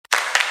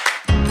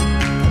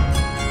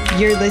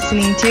You're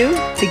listening to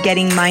the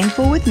Getting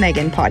Mindful with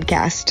Megan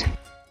podcast.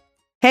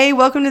 Hey,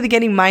 welcome to the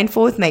Getting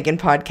Mindful with Megan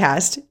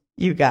podcast.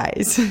 You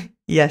guys,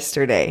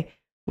 yesterday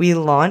we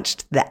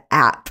launched the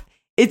app.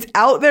 It's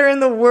out there in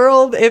the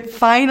world. It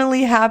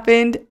finally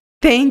happened.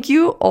 Thank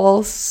you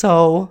all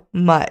so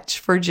much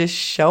for just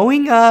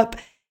showing up,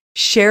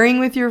 sharing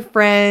with your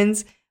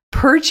friends,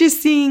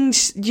 purchasing,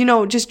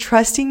 just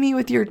trusting me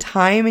with your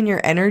time and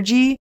your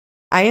energy.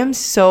 I am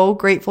so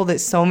grateful that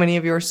so many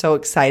of you are so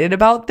excited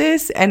about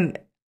this, and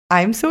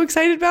I'm so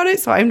excited about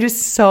it. So I'm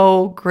just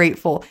so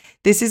grateful.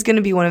 This is going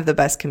to be one of the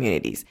best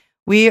communities.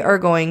 We are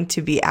going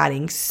to be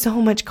adding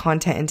so much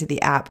content into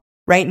the app.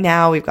 Right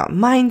now, we've got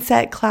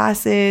mindset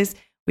classes,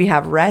 we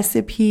have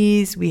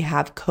recipes, we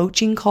have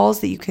coaching calls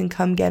that you can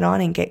come get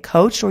on and get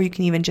coached, or you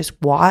can even just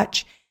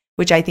watch,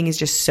 which I think is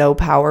just so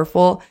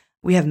powerful.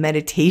 We have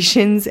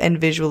meditations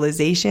and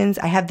visualizations.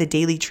 I have the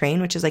Daily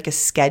Train, which is like a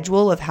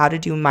schedule of how to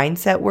do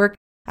mindset work.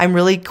 I'm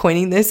really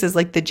coining this as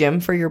like the gym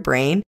for your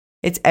brain.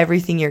 It's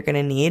everything you're going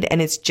to need,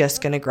 and it's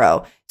just going to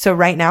grow. So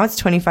right now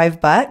it's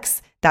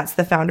 $25. That's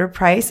the founder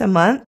price a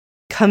month.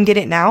 Come get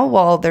it now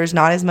while there's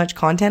not as much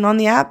content on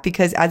the app,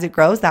 because as it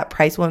grows, that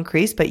price will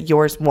increase, but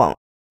yours won't.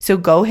 So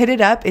go hit it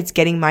up. It's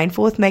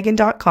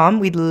gettingmindfulwithmegan.com.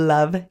 We'd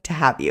love to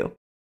have you.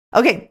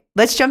 Okay,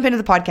 let's jump into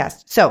the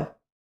podcast. So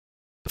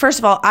first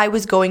of all, I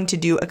was going to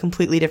do a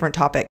completely different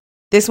topic.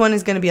 This one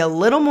is going to be a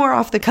little more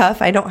off the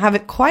cuff. I don't have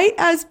it quite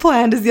as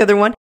planned as the other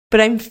one,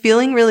 but I'm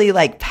feeling really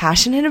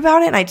passionate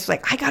about it. And I just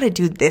I got to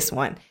do this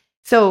one.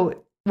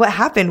 So what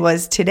happened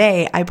was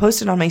today I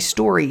posted on my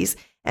stories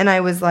and I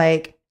was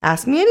like,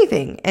 ask me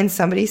anything. And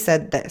somebody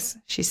said this.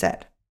 She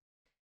said,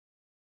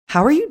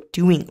 how are you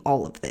doing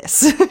all of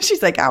this?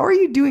 She's like, how are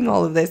you doing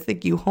all of this?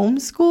 Like, you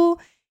homeschool,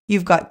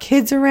 you've got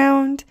kids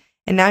around,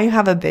 and now you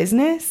have a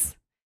business.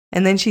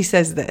 And then she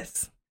says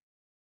this,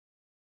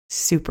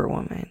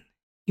 Superwoman.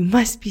 You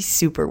must be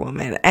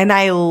Superwoman. And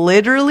I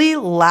literally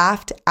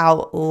laughed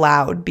out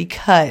loud,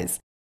 because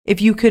if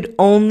you could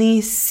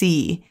only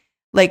see,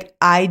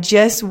 I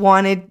just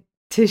wanted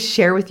to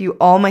share with you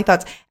all my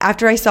thoughts.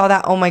 After I saw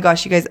that, oh my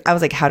gosh, you guys, I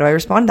was like, how do I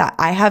respond to that?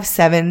 I have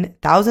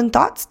 7,000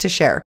 thoughts to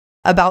share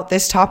about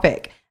this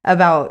topic,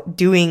 about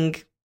doing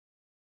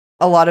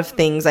a lot of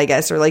things, I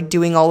guess, or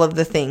doing all of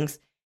the things.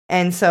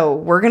 And so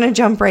we're going to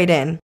jump right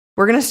in.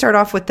 We're going to start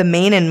off with the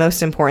main and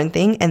most important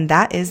thing, and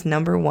that is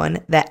number one,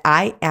 that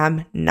I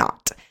am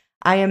not.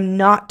 I am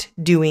not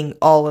doing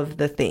all of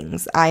the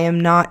things. I am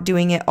not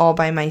doing it all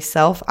by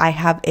myself. I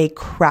have a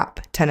crap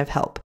ton of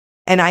help.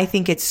 And I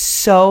think it's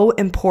so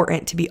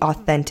important to be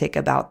authentic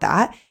about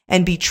that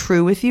and be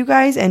true with you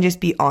guys and just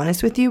be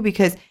honest with you,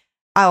 because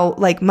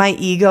my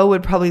ego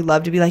would probably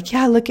love to be like,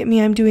 yeah, look at me,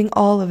 I'm doing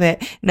all of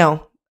it.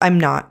 No, I'm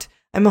not.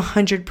 I'm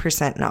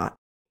 100% not.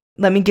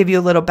 Let me give you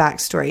a little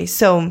backstory.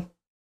 So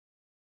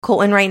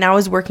Colton right now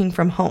is working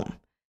from home.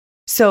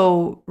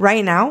 So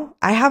right now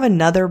I have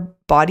another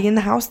body in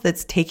the house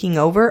that's taking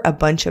over a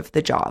bunch of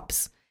the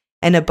jobs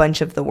and a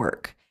bunch of the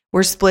work.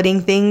 We're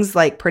splitting things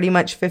pretty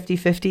much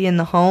 50-50 in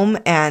the home,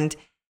 and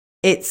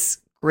it's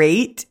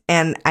great.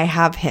 And I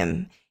have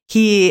him.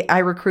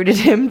 I recruited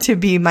him to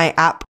be my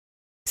app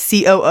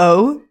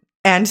COO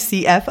and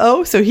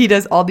CFO. So he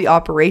does all the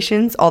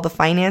operations, all the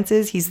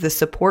finances. He's the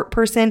support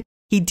person.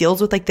 He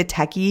deals with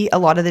a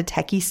lot of the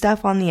techie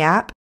stuff on the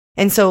app.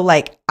 And so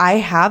I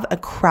have a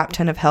crap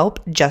ton of help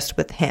just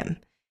with him.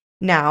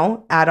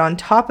 Now, add on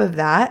top of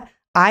that,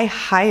 I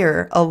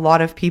hire a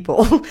lot of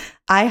people.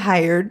 I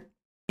hired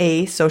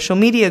a social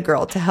media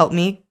girl to help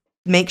me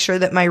make sure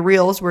that my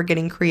reels were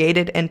getting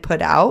created and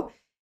put out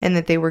and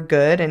that they were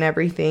good and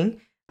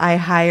everything. I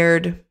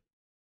hired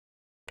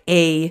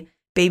a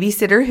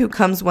babysitter who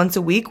comes once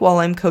a week while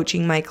I'm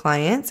coaching my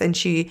clients, and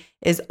she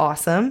is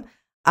awesome.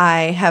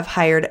 I have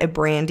hired a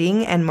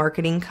branding and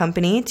marketing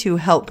company to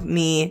help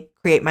me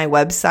create my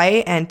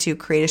website and to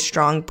create a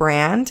strong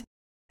brand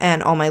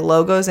and all my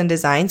logos and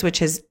designs, which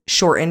has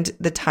shortened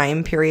the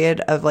time period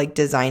of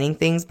designing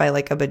things by a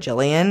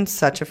bajillion.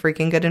 Such a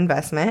freaking good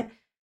investment.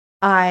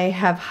 I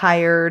have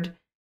hired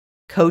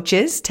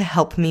coaches to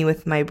help me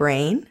with my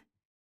brain.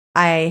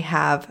 I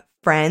have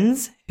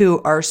friends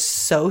who are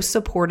so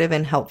supportive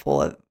and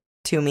helpful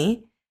to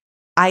me.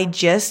 I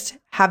just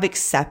have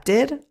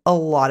accepted a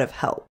lot of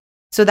help.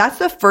 So that's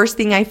the first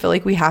thing I feel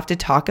like we have to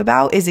talk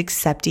about, is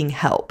accepting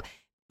help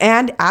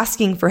and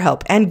asking for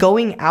help and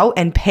going out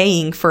and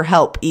paying for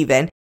help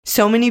even.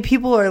 So many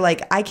people are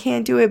like, I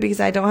can't do it because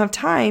I don't have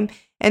time.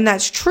 And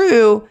that's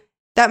true.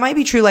 That might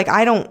be true.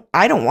 I don't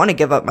want to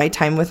give up my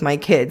time with my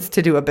kids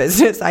to do a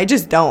business. I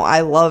just don't.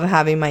 I love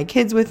having my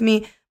kids with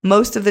me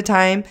most of the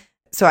time.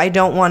 So I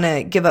don't want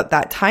to give up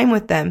that time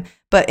with them.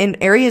 But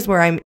in areas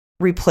where I'm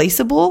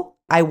replaceable,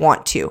 I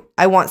want to.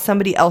 I want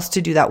somebody else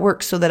to do that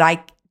work so that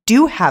I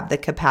do have the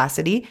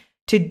capacity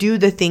to do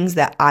the things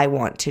that I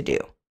want to do.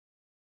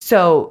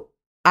 So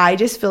I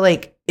just feel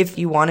like if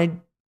you want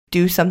to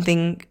do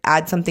something,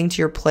 add something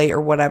to your plate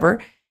or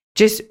whatever,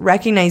 just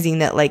recognizing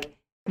that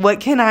what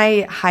can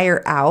I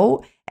hire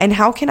out and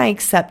how can I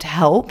accept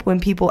help when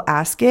people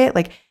ask it?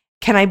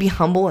 can I be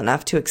humble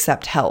enough to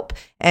accept help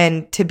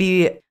and to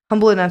be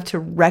humble enough to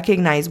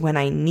recognize when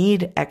I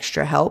need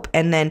extra help,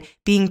 and then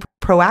being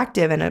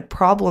proactive and a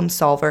problem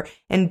solver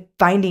and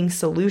finding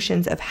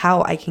solutions of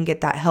how I can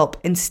get that help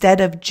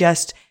instead of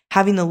just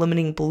having the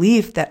limiting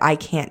belief that I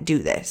can't do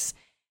this.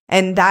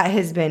 And that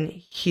has been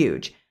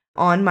huge.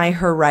 On my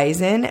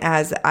horizon,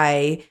 as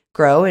I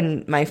grow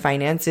and my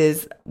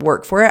finances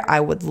work for it,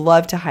 I would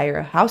love to hire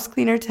a house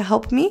cleaner to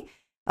help me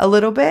a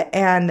little bit.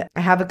 And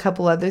I have a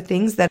couple other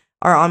things that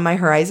are on my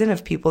horizon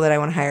of people that I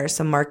want to hire,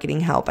 some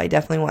marketing help. I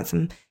definitely want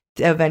some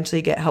to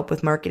eventually get help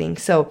with marketing.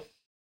 So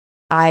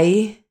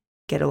I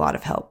get a lot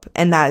of help.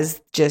 And that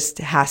is just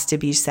has to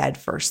be said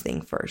first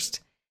thing first.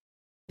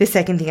 The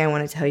second thing I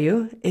want to tell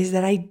you is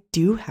that I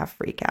do have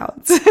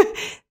freakouts,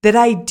 that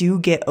I do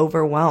get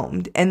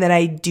overwhelmed, and that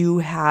I do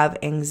have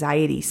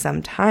anxiety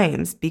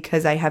sometimes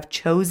because I have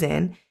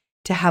chosen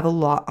to have a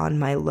lot on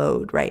my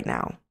load right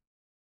now.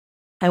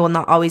 I will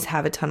not always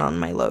have a ton on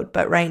my load,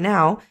 but right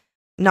now,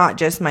 not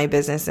just my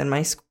business and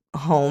my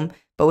home,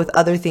 but with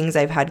other things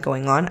I've had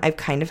going on, I've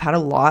kind of had a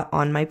lot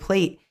on my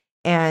plate.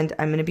 And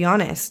I'm going to be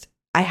honest,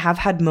 I have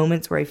had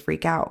moments where I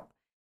freak out.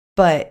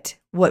 But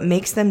what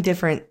makes them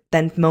different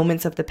than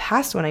moments of the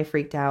past when I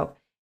freaked out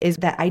is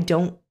that I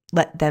don't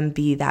let them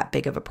be that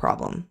big of a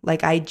problem.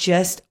 Like, I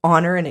just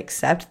honor and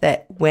accept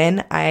that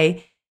when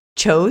I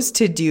chose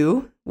to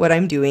do what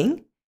I'm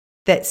doing,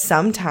 that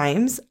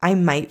sometimes I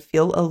might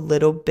feel a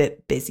little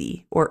bit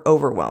busy or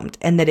overwhelmed,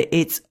 and that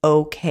it's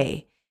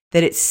okay,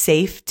 that it's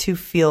safe to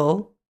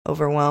feel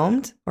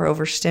overwhelmed or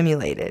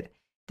overstimulated,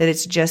 that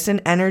it's just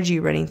an energy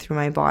running through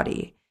my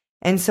body.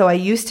 And so I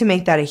used to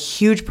make that a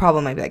huge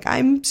problem. I'd be like,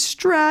 I'm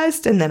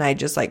stressed. And then I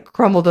just like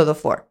crumble to the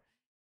floor.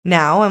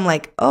 Now I'm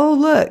like, oh,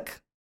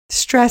 look,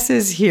 stress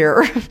is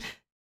here.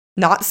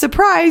 Not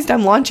surprised.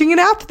 I'm launching an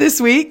app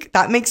this week.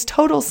 That makes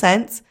total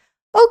sense.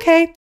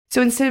 Okay.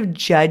 So instead of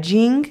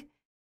judging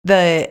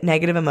the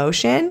negative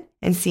emotion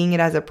and seeing it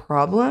as a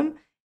problem,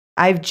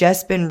 I've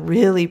just been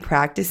really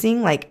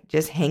practicing like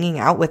just hanging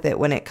out with it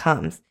when it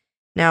comes.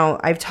 Now,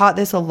 I've taught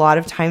this a lot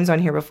of times on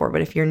here before,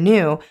 but if you're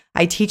new,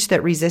 I teach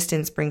that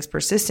resistance brings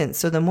persistence.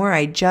 So the more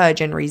I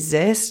judge and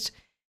resist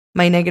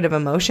my negative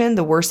emotion,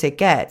 the worse it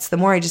gets. The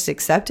more I just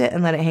accept it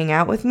and let it hang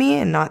out with me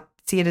and not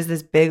see it as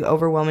this big,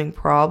 overwhelming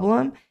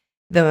problem,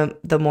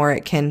 the more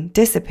it can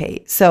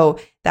dissipate. So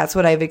that's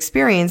what I've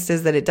experienced,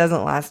 is that it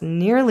doesn't last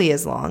nearly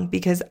as long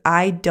because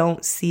I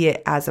don't see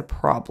it as a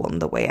problem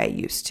the way I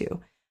used to.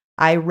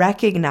 I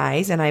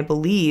recognize and I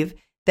believe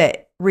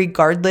that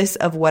regardless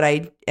of what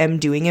I am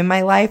doing in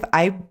my life,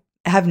 I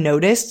have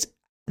noticed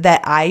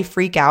that I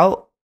freak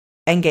out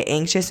and get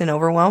anxious and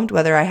overwhelmed,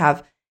 whether I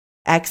have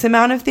X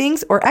amount of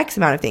things or X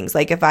amount of things.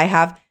 Like if I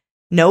have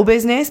no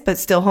business, but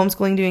still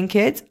homeschooling, doing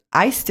kids,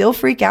 I still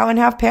freak out and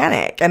have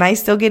panic and I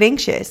still get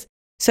anxious.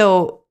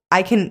 So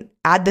I can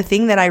add the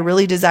thing that I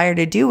really desire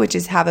to do, which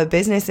is have a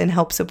business and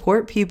help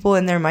support people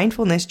in their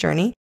mindfulness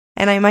journey.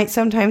 And I might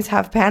sometimes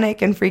have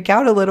panic and freak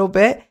out a little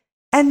bit.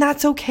 And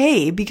that's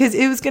okay, because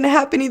it was going to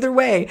happen either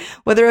way,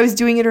 whether I was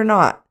doing it or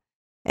not.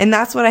 And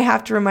that's what I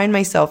have to remind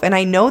myself. And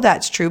I know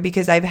that's true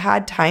because I've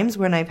had times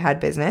when I've had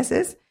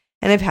businesses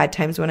and I've had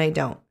times when I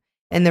don't.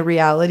 And the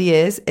reality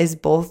is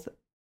both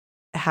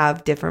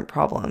have different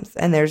problems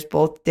and there's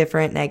both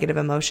different negative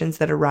emotions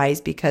that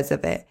arise because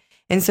of it.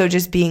 And so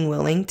just being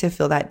willing to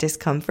feel that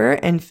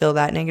discomfort and feel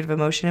that negative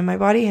emotion in my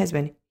body has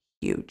been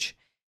huge.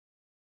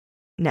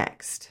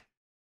 Next,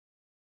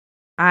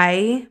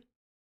 I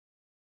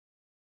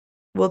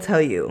will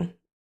tell you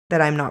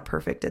that I'm not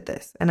perfect at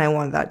this, and I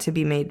want that to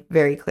be made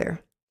very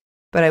clear.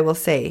 But I will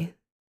say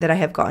that I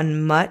have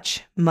gotten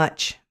much,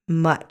 much,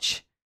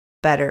 much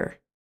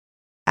better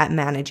at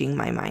managing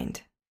my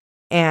mind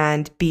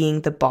and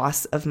being the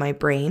boss of my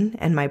brain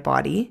and my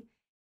body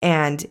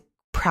and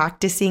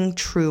practicing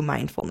true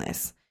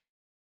mindfulness.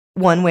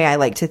 One way I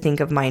like to think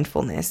of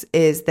mindfulness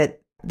is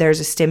that there's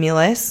a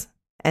stimulus,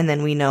 and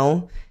then we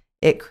know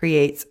it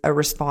creates a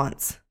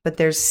response. But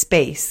there's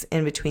space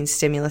in between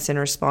stimulus and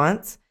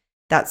response.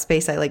 That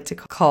space I like to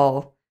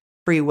call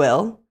free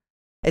will.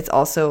 It's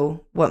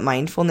also what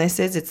mindfulness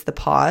is. It's the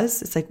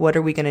pause. It's like, what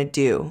are we going to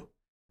do?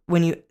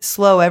 When you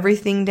slow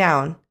everything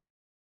down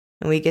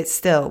and we get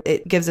still,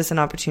 it gives us an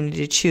opportunity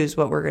to choose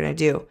what we're going to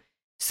do.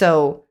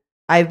 So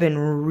I've been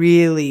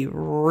really,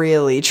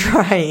 really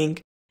trying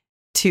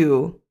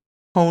to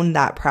hone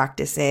that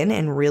practice in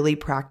and really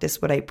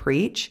practice what I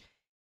preach.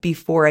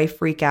 Before I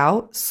freak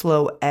out,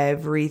 slow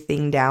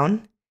everything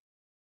down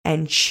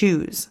and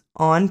choose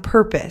on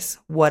purpose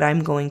what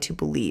I'm going to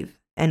believe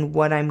and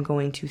what I'm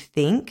going to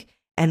think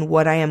and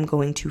what I am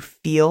going to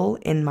feel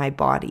in my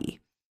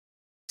body.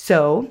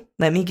 So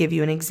let me give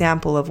you an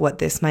example of what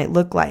this might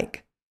look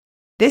like.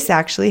 This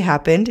actually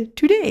happened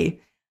today.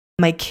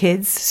 My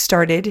kids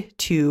started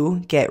to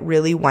get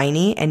really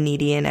whiny and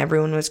needy, and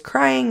everyone was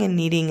crying and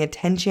needing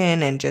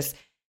attention, and just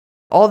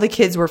all the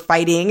kids were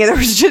fighting, and there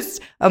was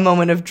just a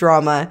moment of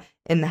drama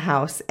in the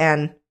house.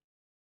 And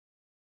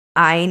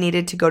I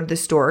needed to go to the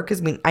store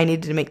because I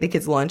needed to make the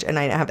kids lunch, and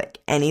I didn't have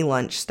any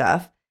lunch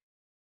stuff.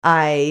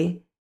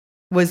 I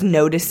was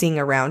noticing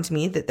around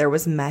me that there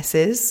was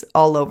messes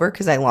all over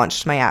because I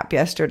launched my app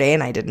yesterday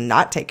and I did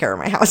not take care of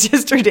my house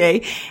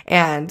yesterday.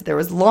 And there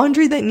was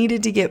laundry that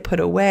needed to get put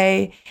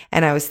away.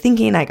 And I was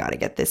thinking, I got to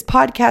get this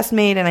podcast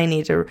made and I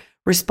need to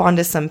respond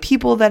to some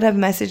people that have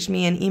messaged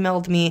me and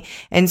emailed me.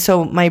 And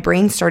so my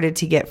brain started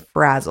to get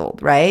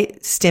frazzled,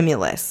 right?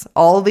 Stimulus.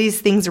 All these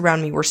things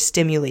around me were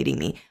stimulating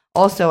me.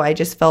 Also, I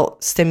just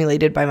felt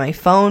stimulated by my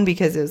phone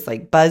because it was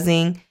like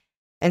buzzing.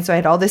 And so I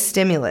had all this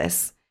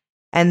stimulus.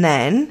 And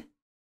then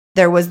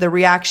there was the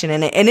reaction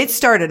and it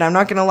started, I'm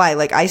not going to lie,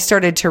 like I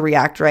started to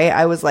react, right?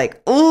 I was like,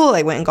 oh,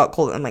 I went and got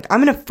cold. I'm like,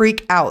 I'm going to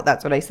freak out.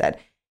 That's what I said.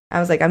 I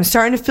was like, I'm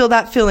starting to feel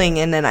that feeling.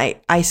 And then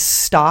I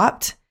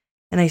stopped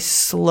and I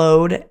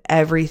slowed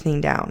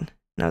everything down.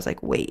 And I was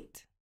like,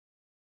 wait,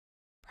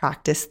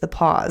 practice the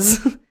pause.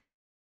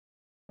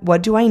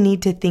 What do I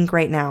need to think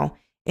right now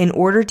in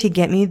order to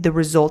get me the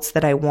results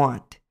that I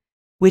want?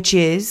 Which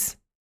is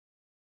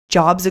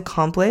jobs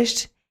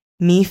accomplished,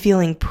 me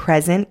feeling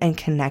present and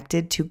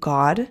connected to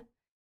God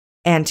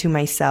and to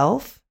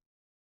myself,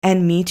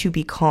 and me to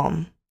be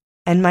calm,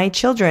 and my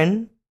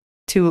children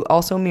to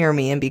also mirror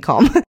me and be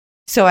calm.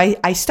 So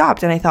I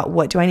stopped and I thought,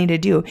 what do I need to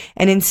do?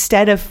 And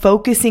instead of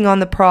focusing on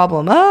the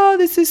problem, oh,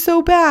 this is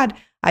so bad,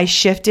 I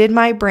shifted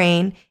my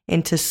brain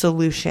into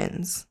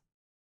solutions.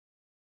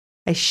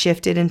 I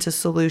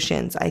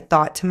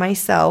thought to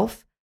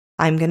myself,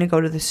 I'm going to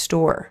go to the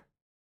store.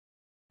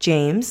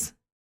 James,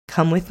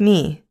 come with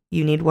me.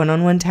 You need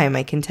one-on-one time,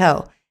 I can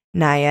tell.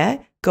 Naya,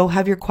 go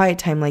have your quiet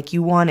time like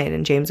you wanted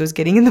and James was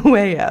getting in the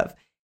way of.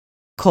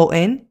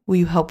 Colton, will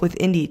you help with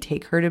Indy?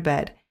 Take her to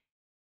bed.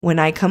 When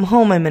I come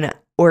home, I'm going to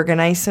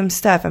organize some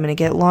stuff. I'm going to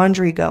get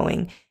laundry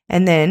going.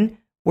 And then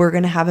we're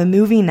going to have a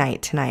movie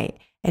night tonight.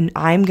 And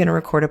I'm going to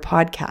record a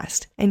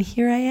podcast. And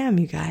here I am,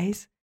 you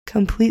guys,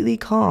 completely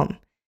calm,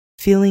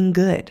 feeling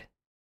good.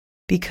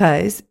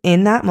 Because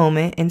in that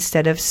moment,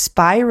 instead of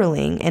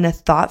spiraling in a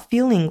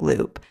thought-feeling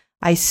loop,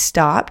 I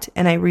stopped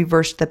and I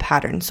reversed the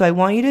pattern. So I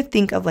want you to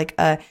think of like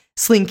a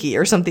slinky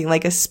or something,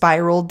 like a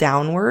spiral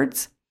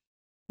downwards.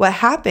 What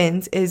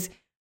happens is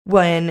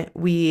when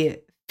we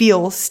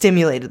feel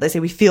stimulated, let's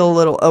say we feel a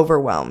little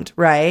overwhelmed,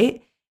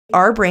 right?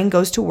 Our brain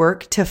goes to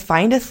work to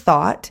find a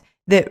thought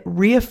that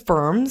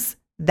reaffirms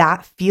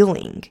that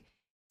feeling.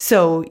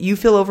 So you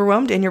feel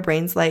overwhelmed and your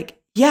brain's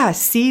like, yeah,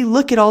 see,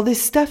 look at all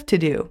this stuff to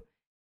do.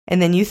 And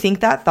then you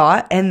think that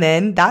thought, and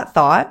then that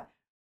thought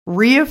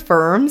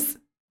reaffirms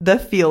the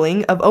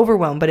feeling of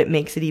overwhelm, but it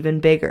makes it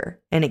even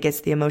bigger and it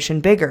gets the emotion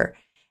bigger.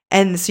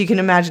 And so you can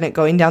imagine it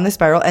going down the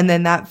spiral, and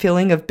then that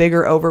feeling of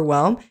bigger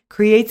overwhelm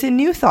creates a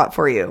new thought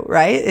for you,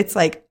 right? It's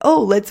like,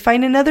 oh, let's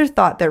find another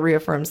thought that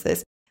reaffirms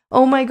this.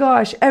 Oh my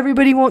gosh,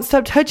 everybody won't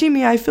stop touching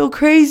me. I feel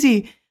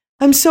crazy.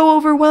 I'm so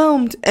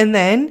overwhelmed. And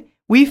then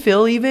we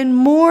feel even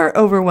more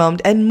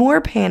overwhelmed and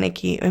more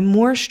panicky and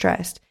more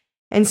stressed.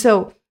 And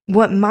so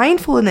what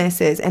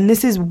mindfulness is, and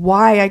this is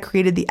why I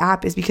created the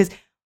app, is because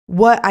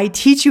what I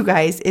teach you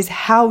guys is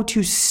how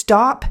to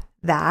stop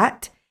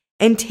that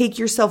and take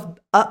yourself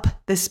up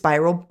the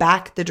spiral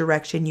back the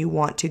direction you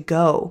want to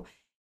go.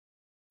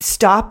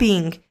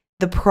 Stopping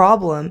the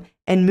problem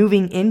and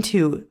moving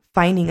into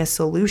finding a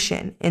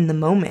solution in the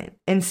moment.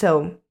 And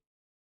so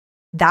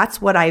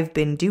that's what I've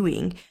been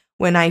doing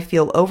when I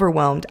feel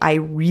overwhelmed. I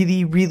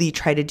really, really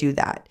try to do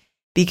that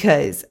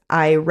because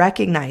I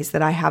recognize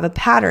that I have a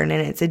pattern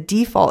and it's a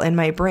default in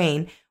my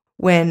brain.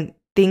 When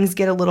things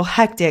get a little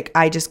hectic,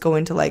 I just go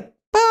into like,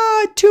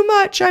 too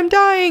much, I'm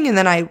dying. And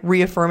then I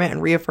reaffirm it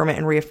and reaffirm it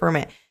and reaffirm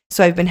it.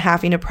 So I've been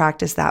having to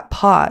practice that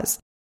pause.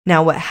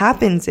 Now what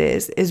happens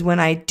is when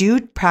I do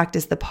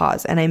practice the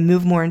pause and I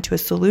move more into a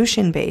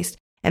solution based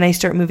and I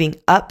start moving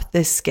up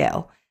this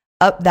scale,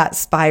 up that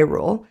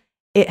spiral,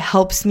 it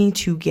helps me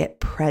to get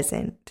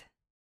present.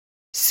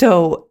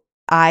 So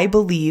I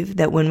believe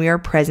that when we are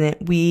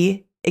present,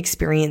 we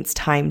experience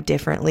time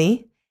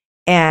differently.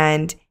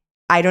 And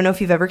I don't know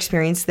if you've ever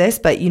experienced this,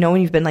 but you know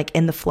when you've been like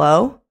in the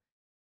flow,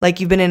 like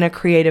you've been in a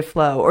creative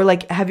flow, or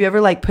like have you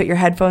ever like put your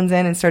headphones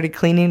in and started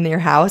cleaning your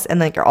house and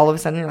like all of a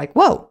sudden you're like,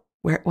 whoa,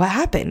 what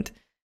happened?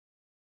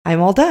 I'm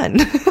all done.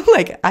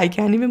 Like I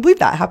can't even believe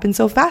that happened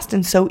so fast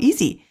and so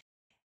easy.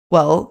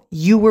 Well,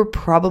 you were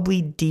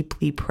probably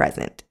deeply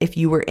present if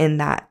you were in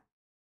that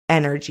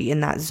energy, in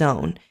that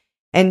zone.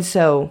 And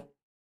so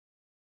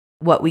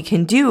what we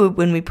can do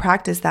when we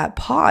practice that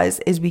pause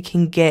is we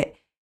can get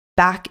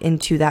back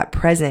into that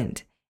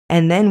present.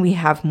 And then we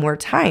have more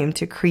time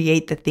to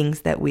create the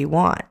things that we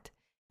want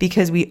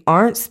because we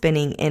aren't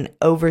spinning in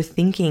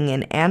overthinking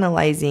and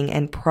analyzing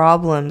and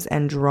problems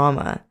and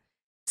drama.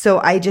 So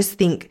I just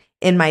think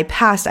in my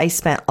past, I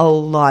spent a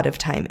lot of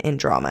time in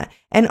drama.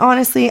 And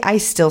honestly, I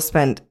still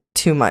spend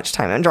too much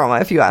time in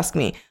drama, if you ask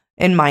me,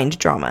 in mind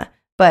drama.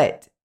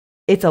 But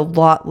it's a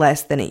lot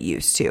less than it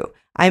used to.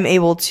 I'm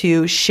able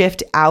to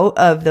shift out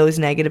of those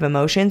negative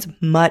emotions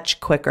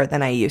much quicker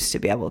than I used to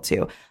be able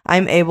to.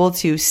 I'm able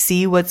to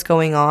see what's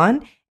going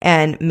on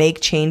and make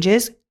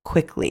changes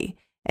quickly.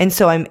 And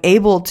so I'm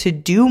able to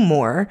do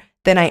more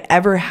than I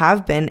ever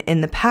have been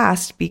in the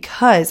past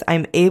because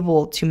I'm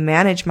able to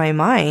manage my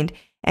mind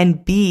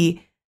and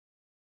be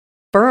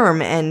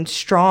firm and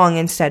strong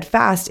and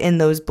steadfast in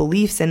those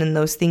beliefs and in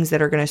those things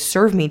that are going to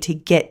serve me to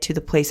get to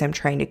the place I'm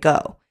trying to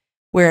go.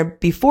 Where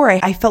before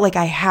I felt like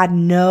I had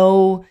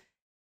no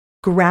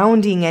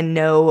grounding and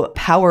no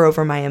power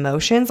over my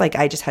emotions. Like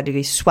I just had to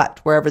be swept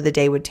wherever the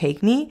day would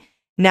take me.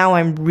 Now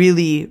I'm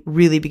really,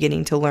 really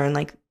beginning to learn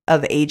like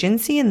of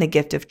agency and the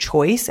gift of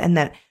choice, and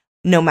that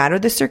no matter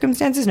the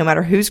circumstances, no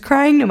matter who's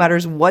crying, no matter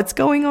what's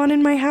going on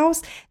in my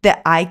house,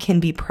 that I can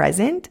be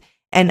present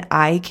and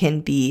I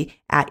can be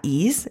at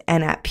ease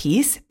and at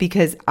peace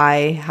because I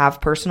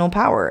have personal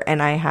power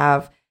and I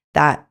have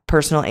that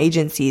personal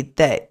agency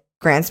that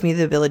grants me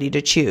the ability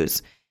to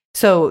choose.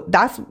 So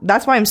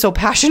that's why I'm so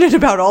passionate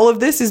about all of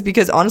this, is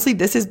because honestly,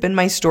 this has been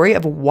my story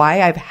of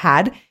why I've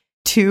had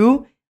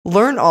to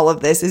learn all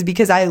of this, is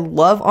because I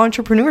love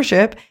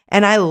entrepreneurship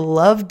and I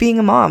love being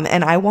a mom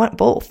and I want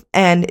both.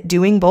 And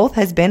doing both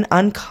has been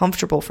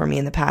uncomfortable for me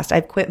in the past.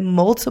 I've quit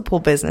multiple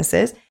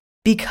businesses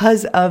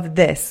because of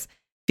this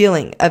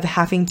feeling of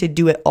having to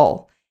do it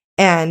all.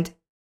 And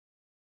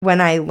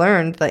when I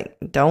learned, like,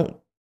 don't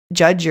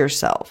judge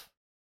yourself,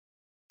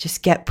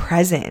 just get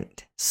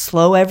present,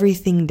 slow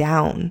everything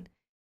down,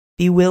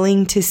 be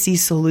willing to see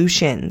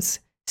solutions,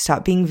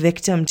 stop being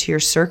victim to your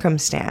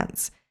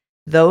circumstance.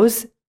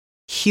 Those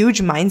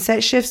huge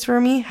mindset shifts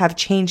for me have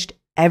changed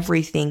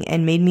everything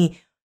and made me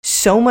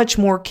so much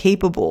more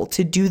capable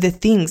to do the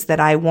things that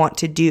I want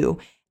to do,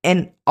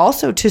 and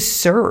also to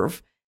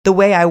serve the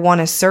way I want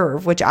to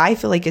serve, which I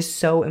feel like is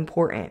so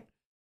important.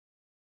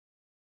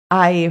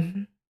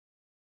 I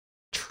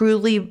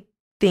truly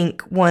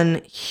think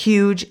one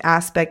huge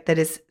aspect that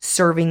is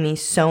serving me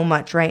so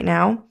much right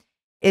now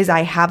is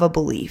I have a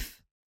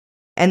belief.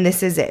 And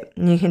this is it.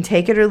 You can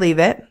take it or leave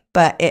it,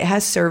 but it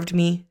has served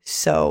me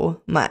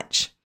so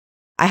much.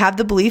 I have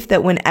the belief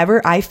that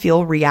whenever I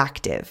feel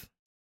reactive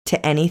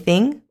to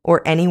anything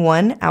or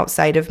anyone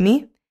outside of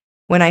me,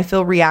 when I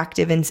feel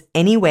reactive in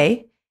any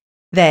way,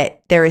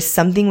 that there is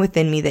something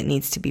within me that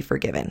needs to be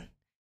forgiven.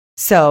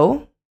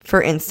 So,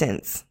 for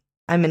instance,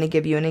 I'm going to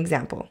give you an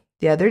example.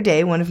 The other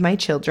day, one of my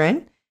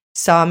children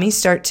saw me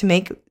start to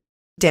make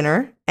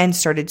dinner and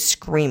started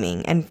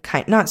screaming, and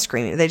not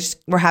screaming, they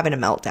just were having a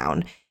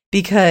meltdown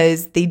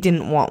because they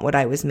didn't want what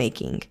I was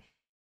making.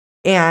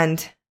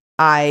 And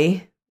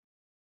I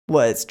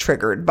was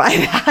triggered by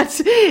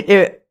that.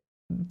 It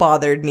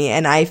bothered me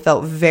and I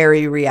felt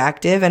very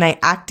reactive, and I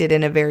acted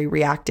in a very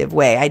reactive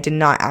way. I did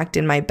not act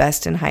in my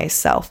best and highest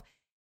self.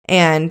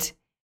 And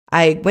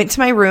I went to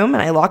my room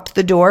and I locked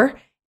the door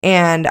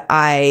and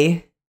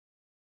I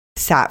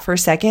sat for a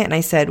second and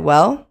I said,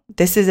 well,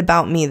 this is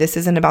about me. This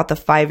isn't about the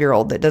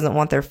 5-year-old that doesn't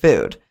want their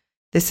food.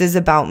 This is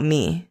about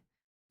me.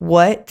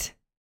 What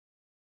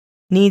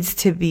needs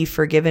to be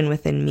forgiven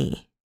within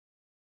me?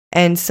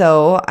 And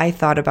so I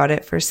thought about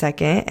it for a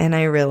second and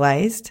I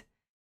realized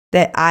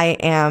that I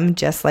am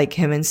just like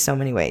him in so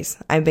many ways.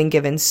 I've been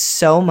given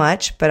so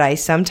much, but I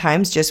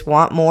sometimes just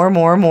want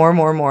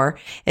more.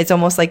 It's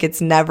almost like it's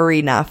never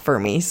enough for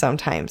me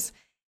sometimes.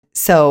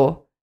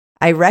 So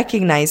I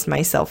recognized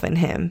myself in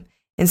him.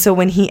 And so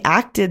when he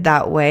acted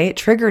that way, it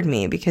triggered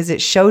me because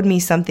it showed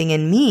me something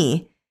in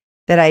me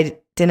that I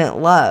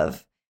didn't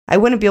love. I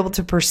wouldn't be able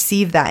to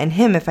perceive that in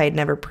him if I had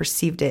never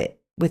perceived it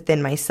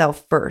within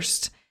myself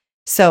first.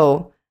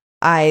 So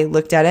I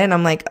looked at it and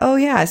I'm like, oh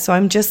yeah, so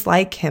I'm just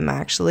like him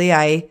actually.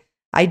 I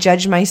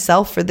judge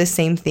myself for the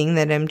same thing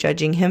that I'm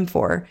judging him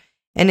for.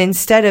 And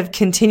instead of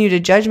continue to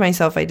judge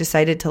myself, I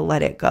decided to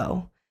let it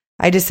go.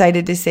 I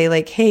decided to say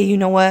like, hey, you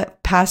know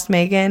what, past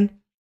Megan,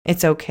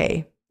 it's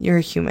okay. You're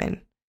a human.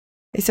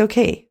 It's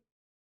okay.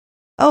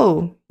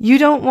 Oh, you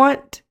don't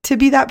want to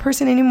be that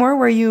person anymore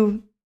where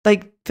you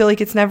like feel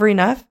like it's never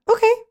enough?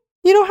 Okay,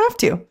 you don't have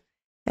to.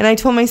 And I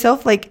told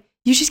myself like,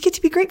 you just get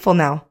to be grateful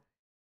now.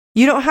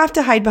 You don't have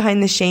to hide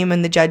behind the shame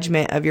and the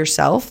judgment of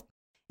yourself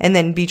and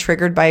then be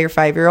triggered by your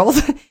 5-year-old.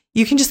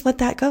 You can just let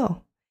that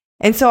go.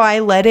 And so I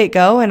let it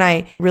go and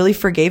I really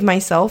forgave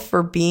myself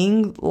for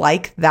being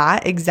like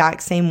that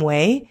exact same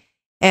way.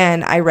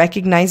 And I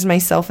recognized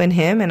myself in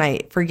him and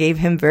I forgave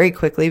him very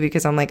quickly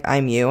because I'm like,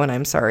 I'm you and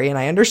I'm sorry and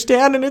I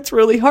understand. And it's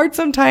really hard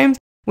sometimes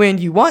when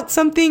you want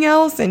something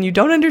else and you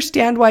don't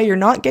understand why you're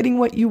not getting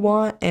what you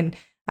want. And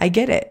I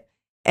get it.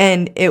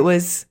 And it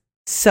was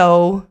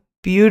so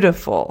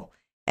beautiful.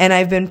 And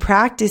I've been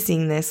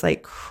practicing this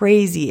like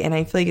crazy. And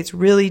I feel like it's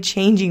really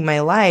changing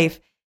my life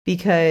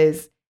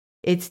because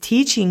it's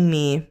teaching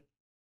me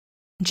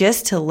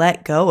just to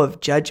let go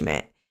of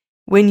judgment.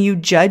 When you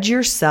judge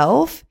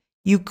yourself,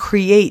 you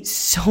create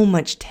so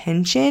much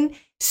tension,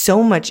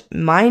 so much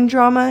mind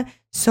drama,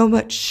 so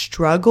much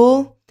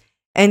struggle.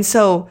 And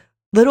so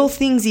little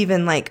things,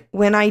 even like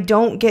when I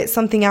don't get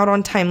something out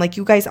on time, like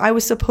you guys, I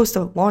was supposed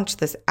to launch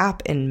this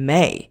app in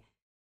May.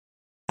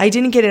 I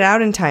didn't get it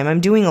out in time.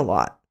 I'm doing a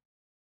lot.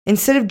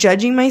 Instead of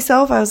judging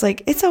myself, I was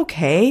like, it's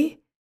okay.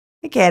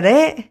 I get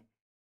it.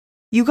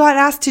 You got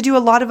asked to do a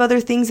lot of other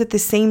things at the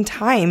same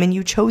time and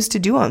you chose to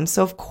do them.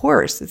 So of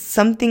course,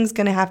 something's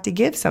going to have to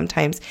give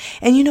sometimes.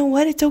 And you know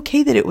what? It's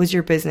okay that it was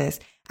your business.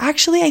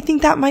 actually, I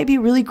think that might be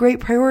really great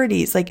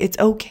priorities. Like, it's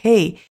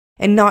okay,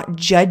 and not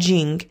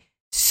judging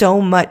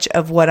so much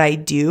of what I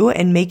do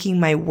and making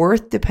my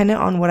worth dependent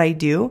on what I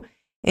do.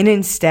 And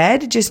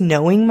instead, just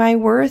knowing my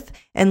worth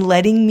and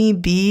letting me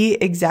be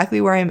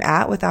exactly where I'm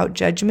at without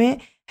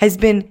judgment has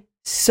been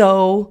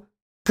so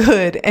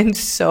good and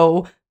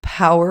so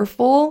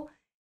powerful.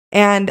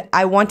 And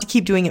I want to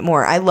keep doing it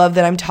more. I love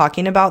that I'm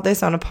talking about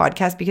this on a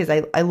podcast because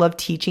I love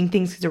teaching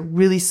things because it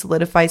really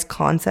solidifies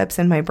concepts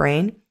in my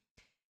brain.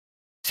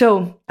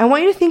 So I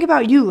want you to think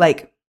about you.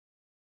 Like,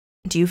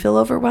 do you feel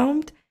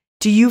overwhelmed?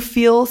 Do you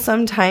feel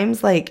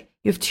sometimes like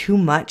you have too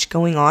much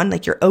going on?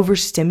 Like you're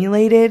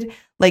overstimulated,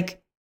 like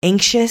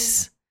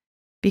anxious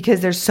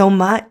because there's so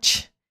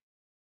much?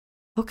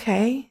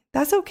 Okay,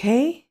 that's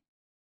okay.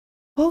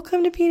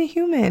 Welcome to being a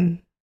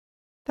human.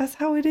 That's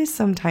how it is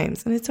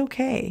sometimes, and it's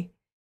okay.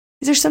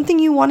 Is there something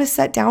you want to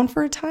set down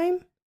for a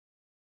time?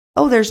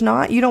 Oh, there's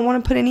not? You don't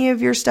want to put any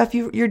of your stuff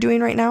you're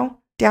doing right now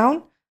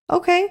down?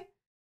 Okay.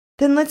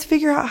 Then let's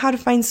figure out how to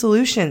find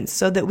solutions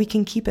so that we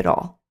can keep it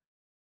all.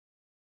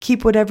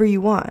 Keep whatever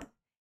you want.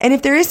 And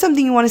if there is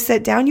something you want to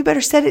set down, you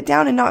better set it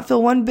down and not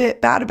feel one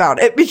bit bad about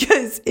it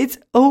because it's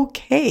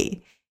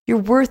okay. Your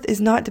worth is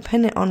not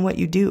dependent on what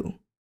you do.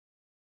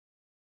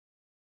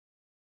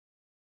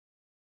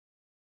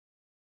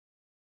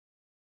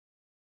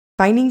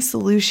 Finding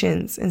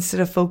solutions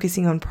instead of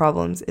focusing on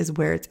problems is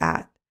where it's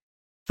at.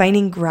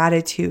 Finding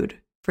gratitude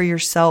for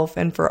yourself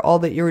and for all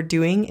that you're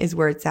doing is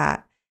where it's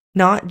at.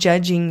 Not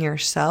judging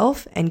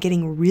yourself and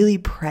getting really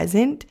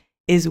present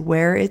is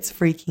where it's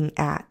freaking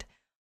at.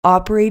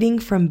 Operating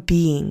from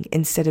being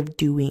instead of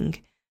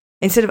doing.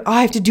 Instead of,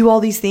 I have to do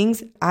all these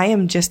things. I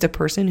am just a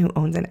person who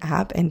owns an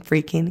app and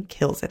freaking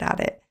kills it at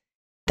it.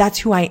 That's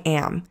who I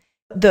am.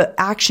 The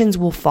actions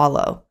will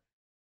follow.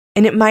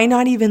 And it might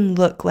not even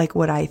look like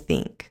what I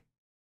think.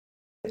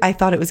 I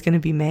thought it was going to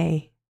be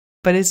May,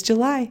 but it's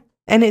July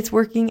and it's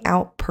working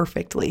out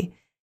perfectly.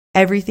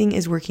 Everything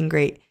is working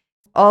great.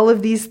 All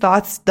of these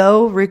thoughts,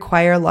 though,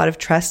 require a lot of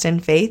trust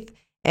and faith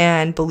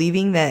and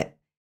believing that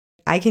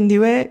I can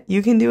do it,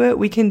 you can do it,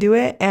 we can do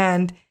it.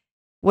 And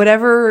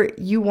whatever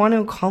you want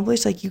to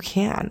accomplish, like you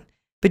can.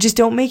 But just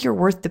don't make your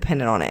worth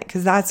dependent on it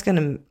because that's going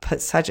to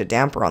put such a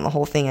damper on the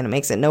whole thing and it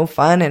makes it no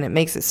fun and it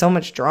makes it so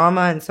much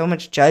drama and so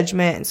much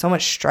judgment and so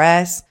much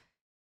stress.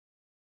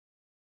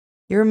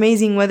 You're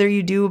amazing whether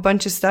you do a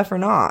bunch of stuff or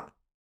not.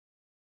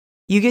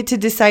 You get to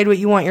decide what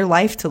you want your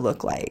life to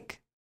look like.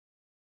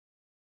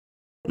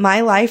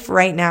 My life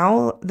right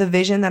now, the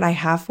vision that I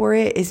have for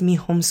it is me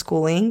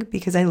homeschooling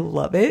because I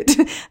love it.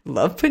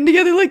 Love putting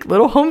together like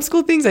little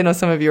homeschool things. I know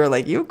some of you are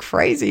like, you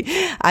crazy.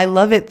 I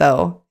love it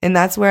though. And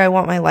that's where I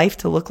want my life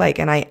to look like.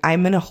 And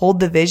I'm going to hold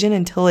the vision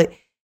until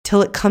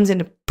it comes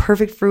into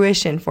perfect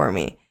fruition for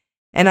me.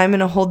 And I'm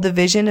going to hold the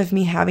vision of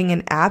me having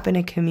an app and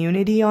a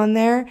community on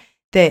there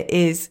that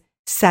is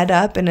set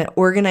up in an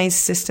organized,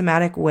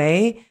 systematic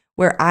way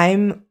where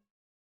I'm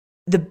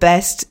the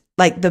best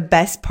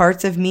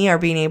parts of me are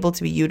being able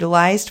to be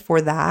utilized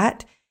for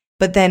that.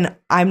 But then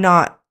I'm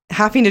not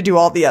having to do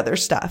all the other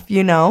stuff,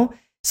 you know?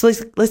 So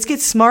let's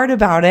get smart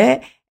about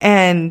it.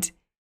 And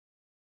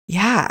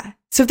yeah.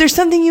 So if there's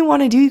something you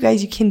want to do, you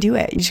guys, you can do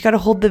it. You just got to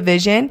hold the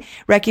vision,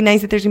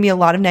 recognize that there's going to be a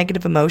lot of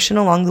negative emotion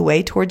along the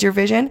way towards your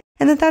vision,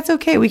 and that's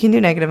okay. We can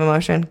do negative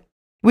emotion.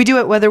 We do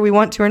it whether we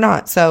want to or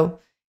not. So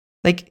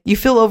like you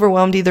feel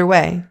overwhelmed either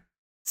way.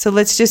 So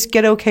let's just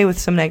get okay with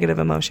some negative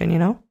emotion, you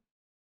know?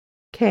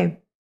 Okay.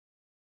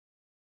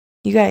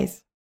 You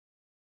guys,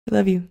 I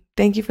love you.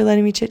 Thank you for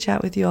letting me chit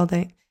chat with you all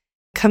day.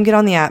 Come get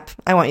on the app.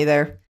 I want you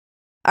there.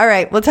 All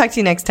right. We'll talk to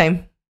you next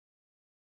time.